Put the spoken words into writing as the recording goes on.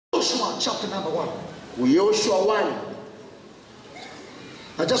Joshua chapter number 1. Joshua 1.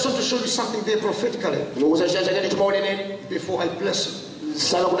 I just want to show you something there prophetically before I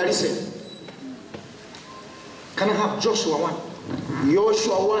bless you. Can I have Joshua 1?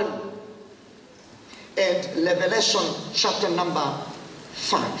 Joshua 1 and Revelation chapter number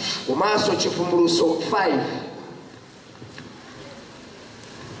 5. 5.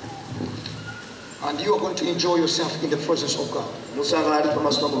 And you are going to enjoy yourself in the presence of God.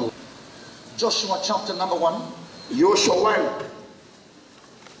 Joshua chapter number 1. Joshua 1.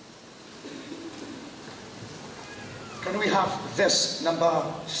 Can we have verse number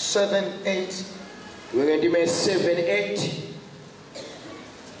 7, 8? We're going to do 7, 8.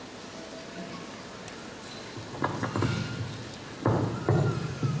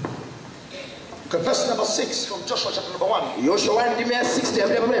 Okay, verse number 6 from Joshua chapter number 1. Joshua 1, give me a 6.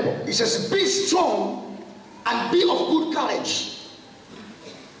 It says, be strong and be of good courage.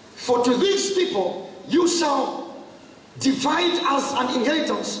 For to these people you shall divide as an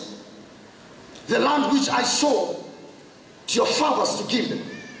inheritance the land which I swore to your fathers to give them.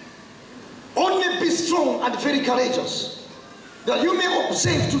 Only be strong and very courageous, that you may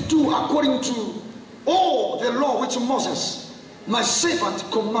observe to do according to all the law which Moses, my servant,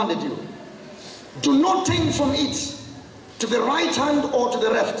 commanded you. Do not turn from it to the right hand or to the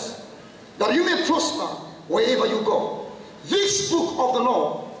left, that you may prosper wherever you go. This book of the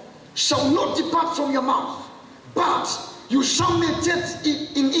law shall not depart from your mouth, but you shall meditate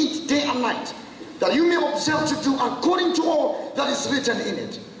in it day and night, that you may observe to do according to all that is written in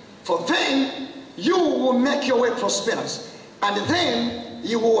it. For then you will make your way prosperous, and then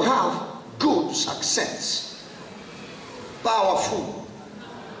you will have good success. Powerful.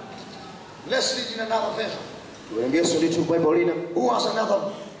 Let's read in another version. Who has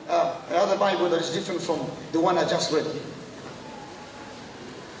another Bible that is different from the one I just read?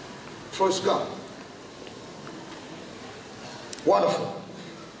 Praise God. Wonderful.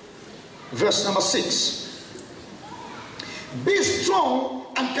 Verse number 6. Be strong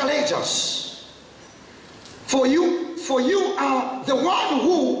and courageous, for you are the one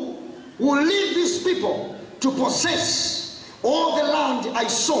who will lead these people to possess all the land I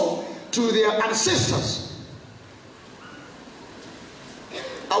swore to their ancestors.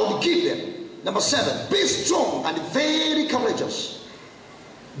 I will give them. Number 7. Be strong and very courageous.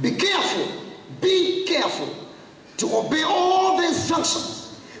 Be careful to obey all the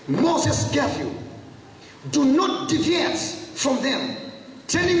instructions Moses gave you. Do not deviate from them,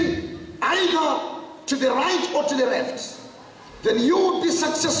 turning either to the right or to the left. Then you will be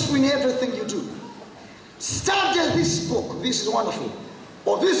successful in everything you do. Study this book. This is wonderful.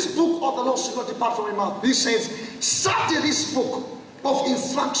 Or this book of the law should not depart from your mouth. This says, study this book of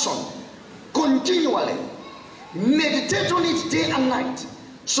instruction continually. Meditate on it day and night,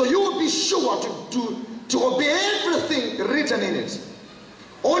 so you will be sure to obey everything written in it.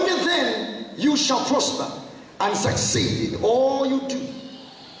 Only then you shall prosper and succeed in all you do.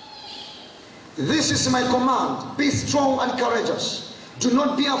 This is my command. Be strong and courageous. Do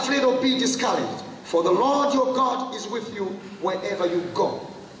not be afraid or be discouraged, for the Lord your God is with you wherever you go.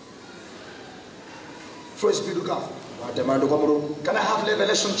 Praise be to God. Can I have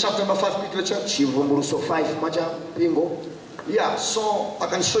Revelation chapter number 5, quickly, church? Yeah, so I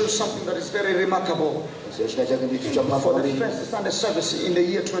can show you something that is very remarkable. For the first Sunday service in the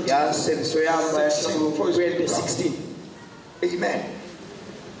year 2016. Amen.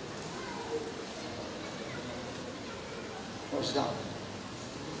 What's that?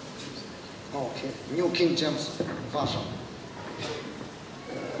 Okay, New King James Version.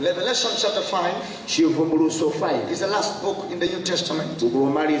 Revelation chapter 5 is the last book in the New Testament.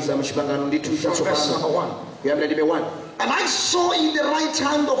 From verse number 1. And I saw in the right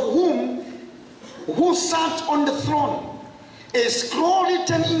hand of who sat on the throne a scroll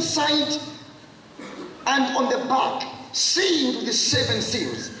written inside and on the back, sealed with the 7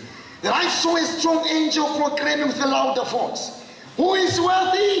 seals. Then I saw a strong angel proclaiming with a louder voice, who is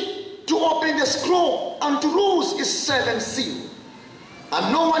worthy to open the scroll and to loose its 7 seals?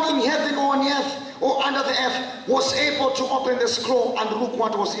 And no one in heaven or on earth or under the earth was able to open the scroll and look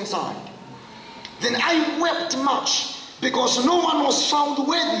what was inside. Then I wept much, because no one was found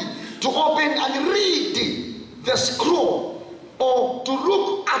worthy to open and read the scroll or to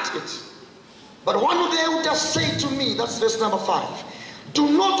look at it. But one of the elders said to me, that's verse number 5, do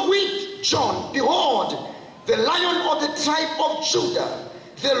not weep, John. Behold, the Lion of the tribe of Judah,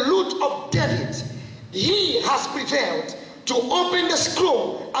 the Root of David, he has prevailed to open the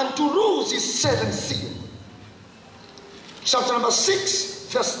scroll and to loose his 7 seals. Chapter number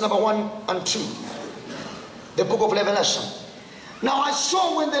 6, verse number 1 and 2. The book of Revelation. Now I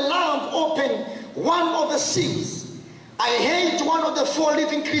saw when the Lamb opened one of the seals, I heard one of the 4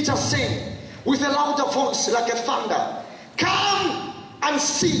 living creatures saying with a louder voice like a thunder, "Come and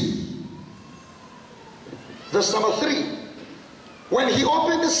see." Verse number 3. When he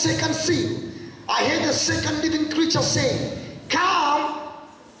opened the second seal, I heard the second living creature saying, "Come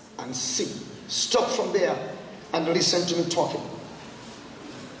and see." Stop from there and listen to me talking.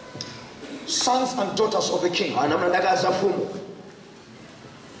 Sons and daughters of the King.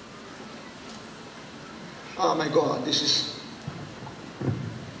 Oh my God, this is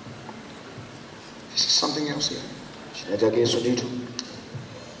something else here.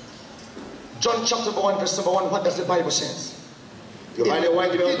 John chapter 1 verse number 1, what does the Bible say? There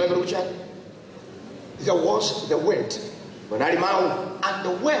was the Word, and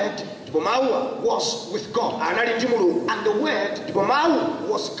the Word was with God, and the Word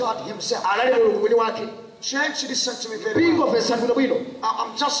was God Himself. Church, listen to me very well.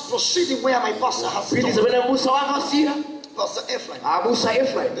 I'm just proceeding where my pastor has stopped. Pastor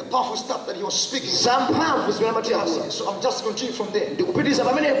Ephraim, the powerful stuff that he was speaking. So I'm just continuing from there.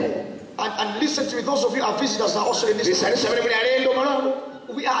 And listen to me, those of you are visitors are also in this place.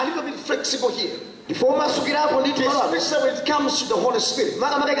 We are a little bit flexible here. Especially when it comes to the Holy Spirit.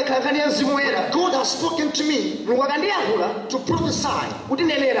 God has spoken to me to prophesy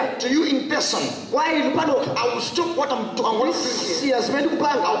to you in person. I will stop what I'm doing here.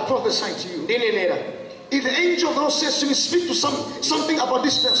 I'll prophesy to you. If the angel of the Lord says to me, speak to something about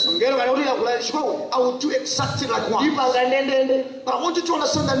this person, I will do exactly like one. But I want you to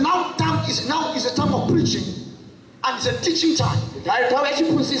understand that now is a time of preaching and it's a teaching time.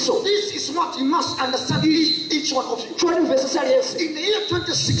 This is what you must understand, each one of you. In the year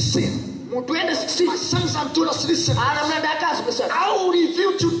 2016, my sons and daughters, listen. I will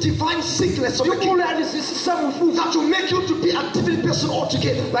reveal to divine secrets of the King that will make you to be a different person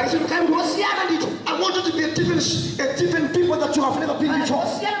altogether. I want you to be a different people that you have never been before.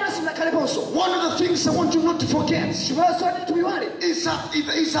 One of the things I want you not to forget is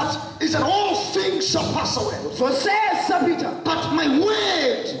that all things shall pass away. But my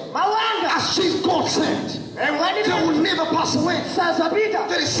word, as God said, they will never pass away.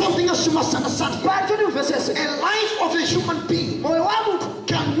 There is something else you must understand. A life of a human being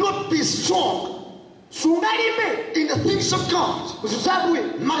cannot be strong in the things of God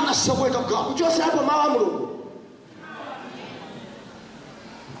minus the word of God.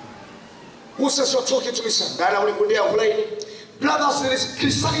 Who says you're talking to me, son? Brothers, there is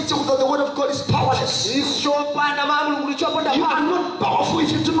Christianity without the word of God is powerless. You are not powerful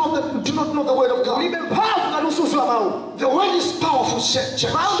if you do not know the word of God. The word is powerful, church.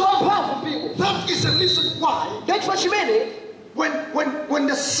 That is the reason why when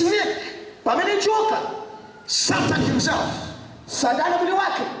the snake, Satan himself,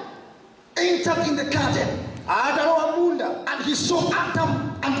 entered in the garden and he saw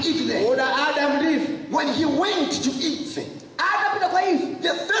Adam and Eve there. When he went to eat,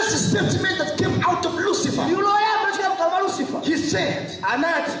 the first statement that came out of Lucifer, he said,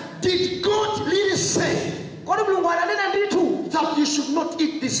 did God really say that you should not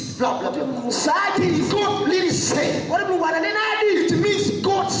eat this blah blah blah? Did God really say? It means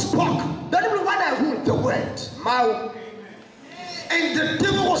God spoke the word. And the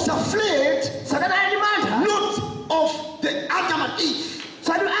devil was afraid not of the Adam and Eve.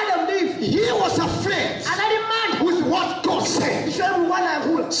 He was afraid with what God said.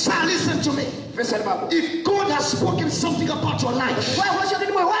 So listen to me. If God has spoken something about your life,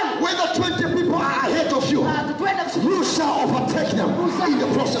 whether 20 people are ahead of you, you shall overtake them in the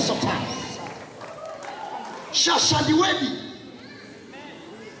process of time.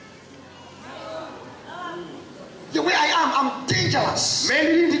 The way I am, I'm dangerous.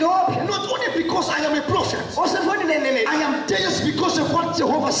 Not only because I am a prophet. I am dangerous because of what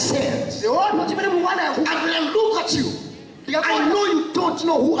Jehovah said. And when I look at you, I know you don't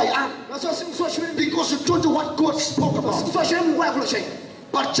know who I am. Because you don't know what God spoke about.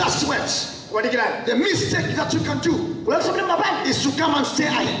 But just wait. The mistake that you can do is to come and stay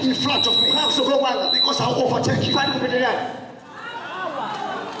in front of me. Because I'll overtake you.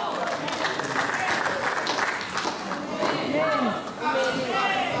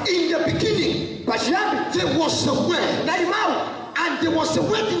 In the beginning, there was the word, and there was the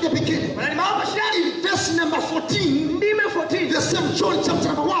word in the beginning. In verse number 14, the same John chapter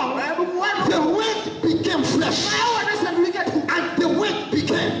number 1, the word became flesh, and the word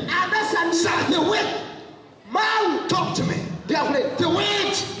became. The word, talk to me.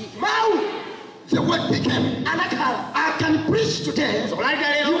 The word became. I can preach today.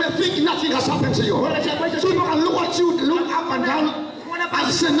 You may think nothing nothing has happened to you. People can look at you, look up and down,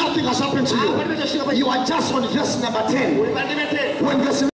 and say nothing has happened to you. You are just on verse number 10. When verse